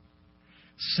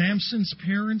 Samson's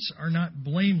parents are not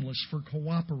blameless for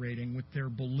cooperating with their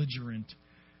belligerent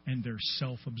and their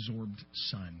self-absorbed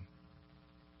son.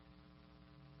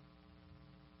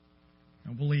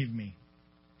 Now, believe me.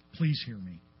 Please hear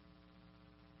me.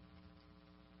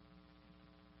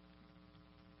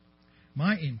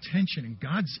 My intention and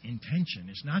God's intention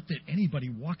is not that anybody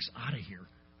walks out of here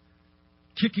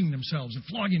kicking themselves and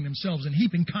flogging themselves and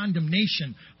heaping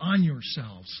condemnation on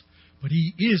yourselves. But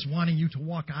He is wanting you to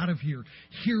walk out of here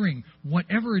hearing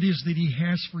whatever it is that He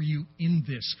has for you in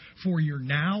this, for your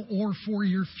now or for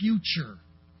your future.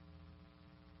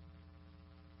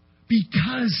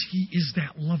 Because He is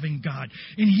that loving God.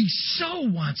 And He so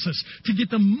wants us to get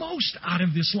the most out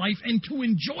of this life and to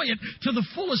enjoy it to the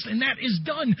fullest. And that is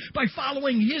done by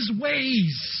following His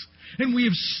ways. And we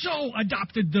have so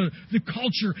adopted the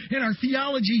culture, and our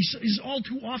theology is all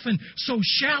too often so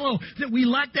shallow that we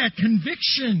lack that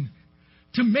conviction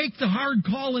to make the hard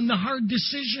call and the hard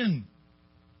decision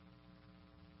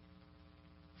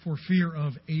for fear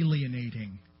of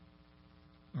alienating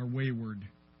our wayward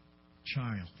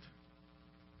child.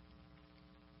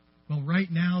 Well, right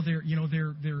now,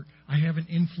 I have an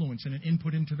influence and an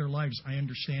input into their lives. I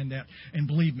understand that. And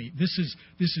believe me, this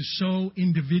is so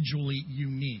individually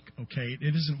unique, okay?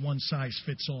 It isn't one size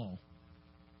fits all.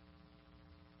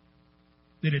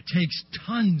 That it takes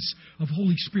tons of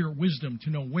Holy Spirit wisdom to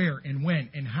know where and when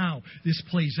and how this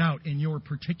plays out in your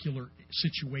particular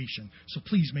situation. So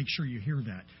please make sure you hear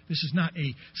that. This is not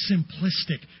a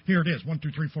simplistic, here it is, 1,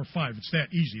 2, 3, 4, 5. It's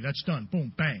that easy. That's done.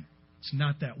 Boom, bang. It's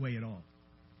not that way at all.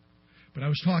 But I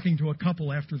was talking to a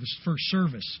couple after this first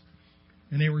service,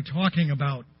 and they were talking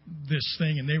about this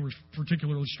thing, and they were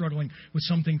particularly struggling with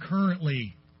something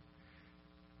currently.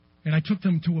 And I took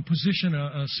them to a position,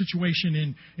 a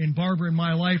situation in Barbara and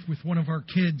my life with one of our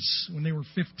kids when they were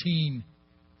 15.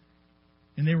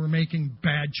 And they were making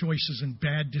bad choices and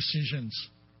bad decisions.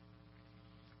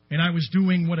 And I was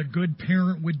doing what a good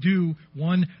parent would do.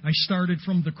 One, I started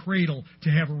from the cradle to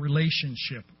have a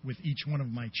relationship with each one of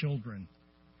my children.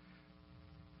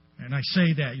 And I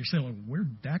say that, you're saying, well, where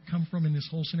did that come from in this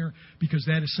whole scenario? Because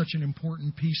that is such an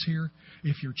important piece here.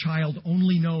 If your child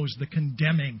only knows the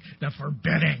condemning, the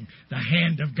forbidding, the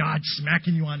hand of God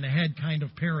smacking you on the head kind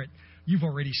of parent, you've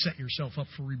already set yourself up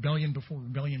for rebellion before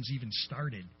rebellion's even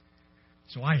started.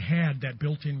 So I had that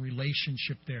built-in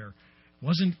relationship there.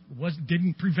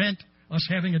 Didn't prevent us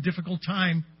having a difficult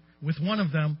time with one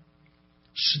of them,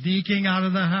 sneaking out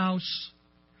of the house.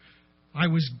 I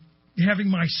was having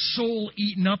my soul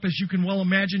eaten up, as you can well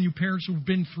imagine, you parents who've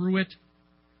been through it.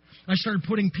 I started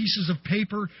putting pieces of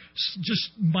paper, just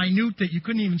minute that you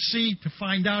couldn't even see, to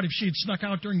find out if she had snuck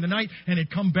out during the night and had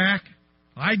come back.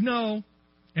 I'd know,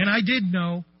 and I did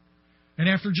know. And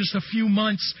after just a few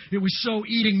months, it was so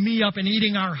eating me up and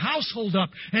eating our household up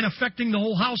and affecting the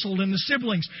whole household and the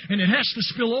siblings. And it has to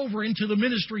spill over into the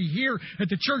ministry here at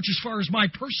the church as far as my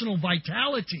personal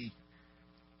vitality.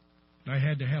 I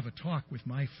had to have a talk with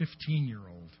my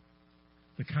 15-year-old,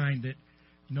 the kind that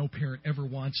no parent ever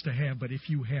wants to have, but if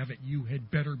you have it, you had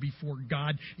better, before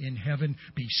God in heaven,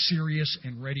 be serious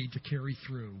and ready to carry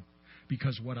through.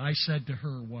 Because what I said to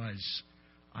her was,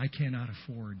 I cannot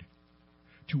afford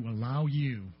to allow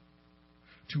you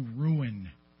to ruin,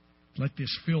 let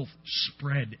this filth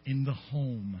spread in the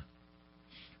home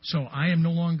So I am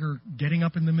no longer getting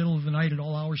up in the middle of the night at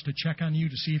all hours to check on you,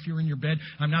 to see if you're in your bed.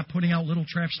 I'm not putting out little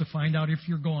traps to find out if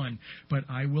you're gone. But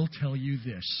I will tell you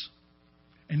this.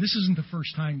 And this isn't the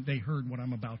first time they heard what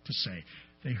I'm about to say.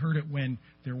 They heard it when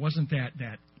there wasn't that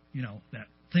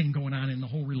thing going on in the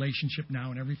whole relationship now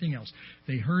and everything else.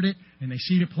 They heard it, and they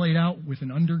see it played out with an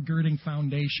undergirding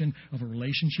foundation of a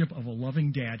relationship of a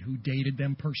loving dad who dated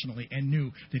them personally and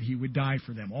knew that he would die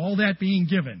for them. All that being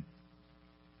given.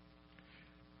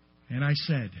 And I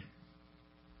said,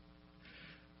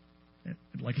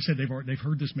 like I said, they've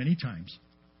heard this many times.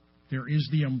 There is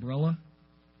the umbrella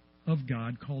of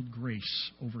God called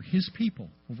grace over His people,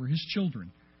 over His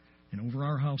children, and over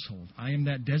our household. I am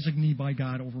that designee by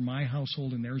God over my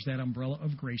household, and there's that umbrella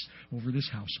of grace over this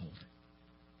household.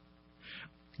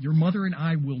 Your mother and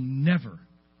I will never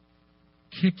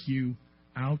kick you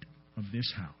out of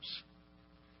this house.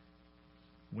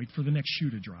 Wait for the next shoe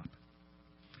to drop.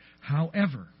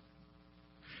 However,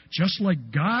 just like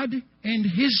God and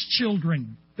His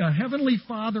children, the Heavenly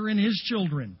Father and His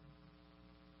children,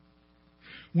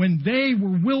 when they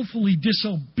were willfully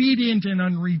disobedient and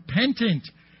unrepentant,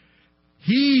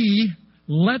 He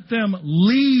let them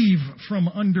leave from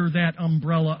under that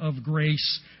umbrella of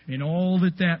grace and all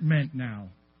that meant now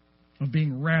of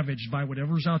being ravaged by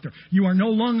whatever's out there. You are no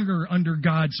longer under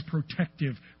God's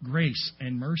protective grace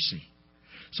and mercy.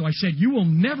 So I said, you will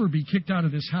never be kicked out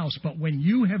of this house, but when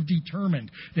you have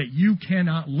determined that you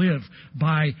cannot live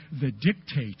by the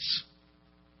dictates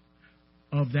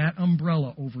of that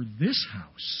umbrella over this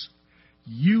house,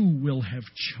 you will have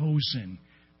chosen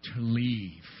to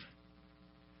leave.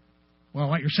 Well,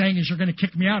 what you're saying is you're going to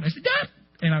kick me out. I said, yeah.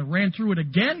 And I ran through it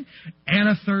again and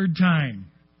a third time.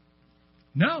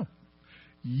 No.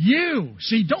 You.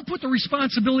 See, don't put the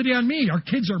responsibility on me. Our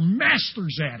kids are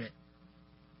masters at it.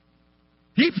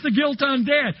 Heap the guilt on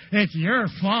Dad. It's your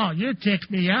fault. You kicked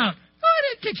me out. Oh,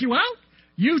 I didn't kick you out.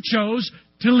 You chose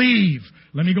to leave.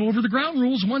 Let me go over the ground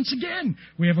rules once again.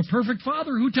 We have a perfect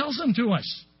Father who tells them to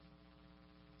us.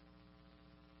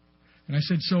 And I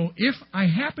said, so if I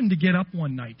happen to get up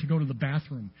one night to go to the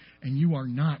bathroom and you are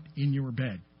not in your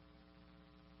bed,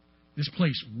 this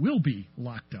place will be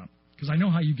locked up because I know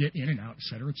how you get in and out,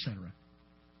 etc., etc.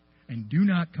 And do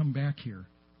not come back here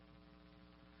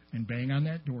and bang on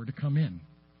that door to come in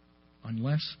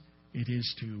unless it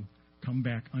is to come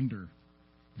back under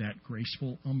that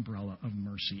graceful umbrella of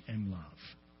mercy and love.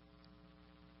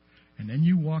 And then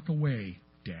you walk away,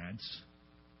 dads.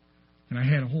 And I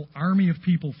had a whole army of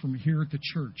people from here at the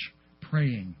church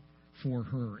praying for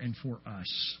her and for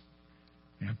us.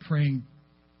 And I'm praying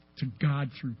to God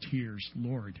through tears,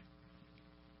 Lord,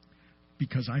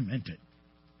 because I meant it.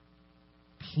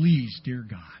 Please, dear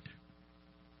God,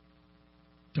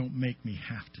 don't make me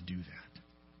have to do that.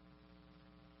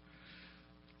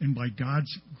 And by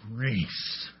God's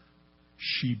grace,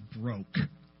 she broke.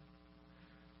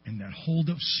 And that hold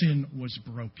of sin was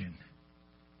broken.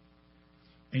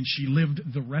 And she lived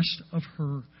the rest of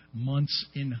her months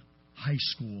in high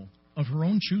school of her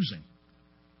own choosing,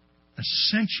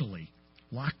 essentially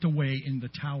locked away in the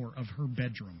tower of her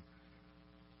bedroom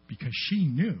because she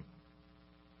knew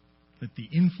that the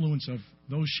influence of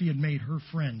those she had made her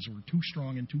friends were too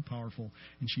strong and too powerful,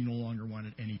 and she no longer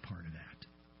wanted any part of that.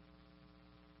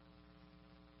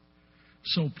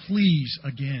 So please,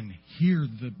 again, hear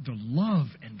the love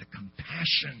and the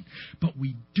compassion, but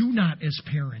we do not, as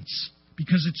parents,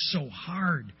 because it's so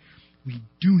hard, we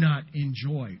do not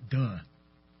enjoy,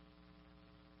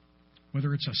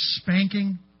 whether it's a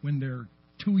spanking when they're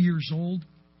 2 years old,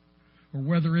 or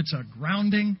whether it's a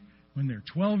grounding when they're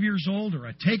 12 years old, or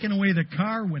a taking away the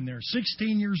car when they're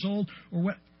 16 years old, or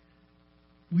what.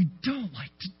 We don't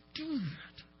like to do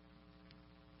that.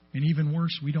 And even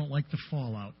worse, we don't like the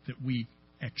fallout that we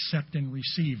accept and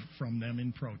receive from them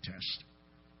in protest.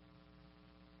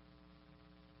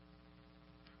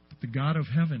 But the God of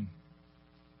heaven,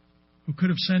 who could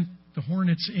have sent the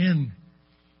hornets in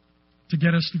to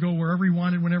get us to go wherever He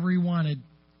wanted, whenever He wanted,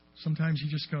 sometimes He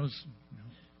just goes, no,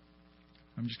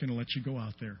 I'm just going to let you go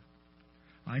out there.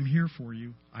 I'm here for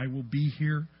you. I will be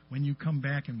here when you come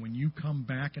back. And when you come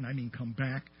back, and I mean come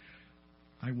back,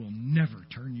 I will never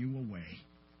turn you away.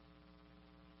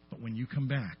 But when you come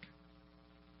back,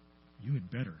 you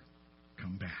had better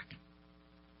come back.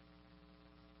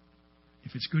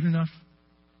 If it's good enough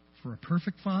for a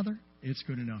perfect father, it's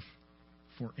good enough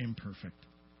for imperfect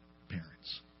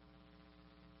parents.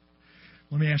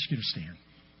 Let me ask you to stand.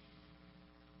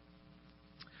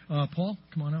 Paul,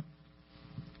 come on up.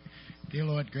 Dear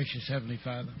Lord, gracious Heavenly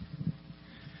Father,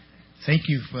 thank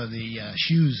you for the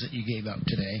shoes that you gave out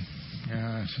today.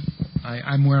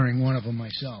 I'm wearing one of them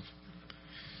myself.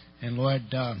 And Lord,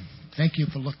 thank you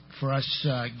for us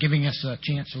giving us a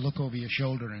chance to look over your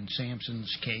shoulder in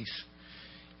Samson's case.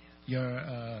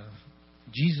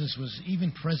 Jesus was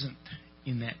even present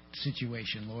in that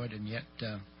situation, Lord, and yet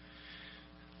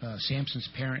Samson's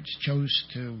parents chose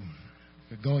to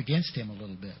go against him a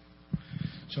little bit.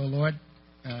 So, Lord,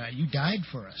 you died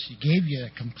for us. You gave your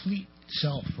complete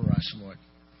self for us, Lord.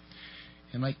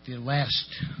 And like the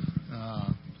last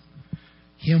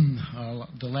hymn,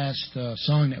 the last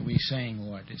song that we sang,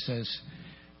 Lord, it says,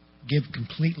 give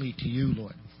completely to you,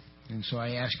 Lord. And so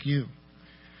I ask you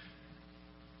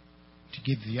to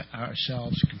give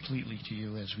ourselves completely to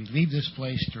you as we leave this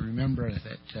place, to remember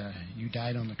that you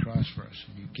died on the cross for us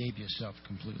and you gave yourself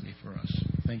completely for us.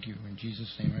 Thank you. In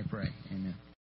Jesus' name I pray. Amen.